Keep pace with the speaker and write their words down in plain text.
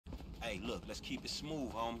Hey, look, let's keep it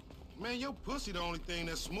smooth, homie. Man, your pussy the only thing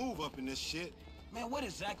that's smooth up in this shit. Man, what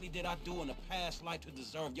exactly did I do in a past life to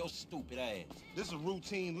deserve your stupid ass? This is a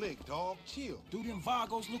routine lick, dog. Chill. Do them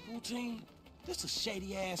Vagos look routine? This a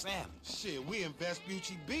shady-ass alley. Shit, we in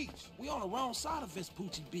Vespucci Beach. We on the wrong side of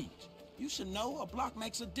Vespucci Beach. You should know a block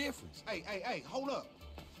makes a difference. Hey, hold up.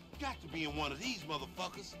 Got to be in one of these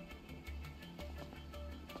motherfuckers.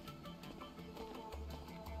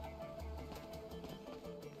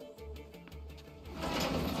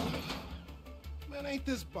 Man, ain't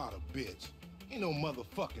this about a bitch? Ain't no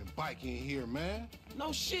motherfucking bike in here, man.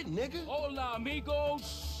 No shit, nigga. Hola,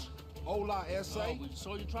 amigos. Hola, S.A. Oh,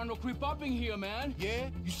 so you're trying to creep up in here, man? Yeah?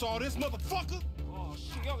 You saw this motherfucker? Oh,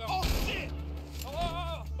 shit. Oh, shit!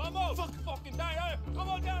 Vamos! Fucking down. Come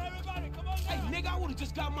on down, everybody. Come on down. Hey, nigga, I would've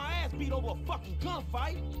just got my ass beat over a fucking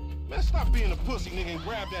gunfight. Man, stop being a pussy, nigga, and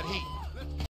grab that heat.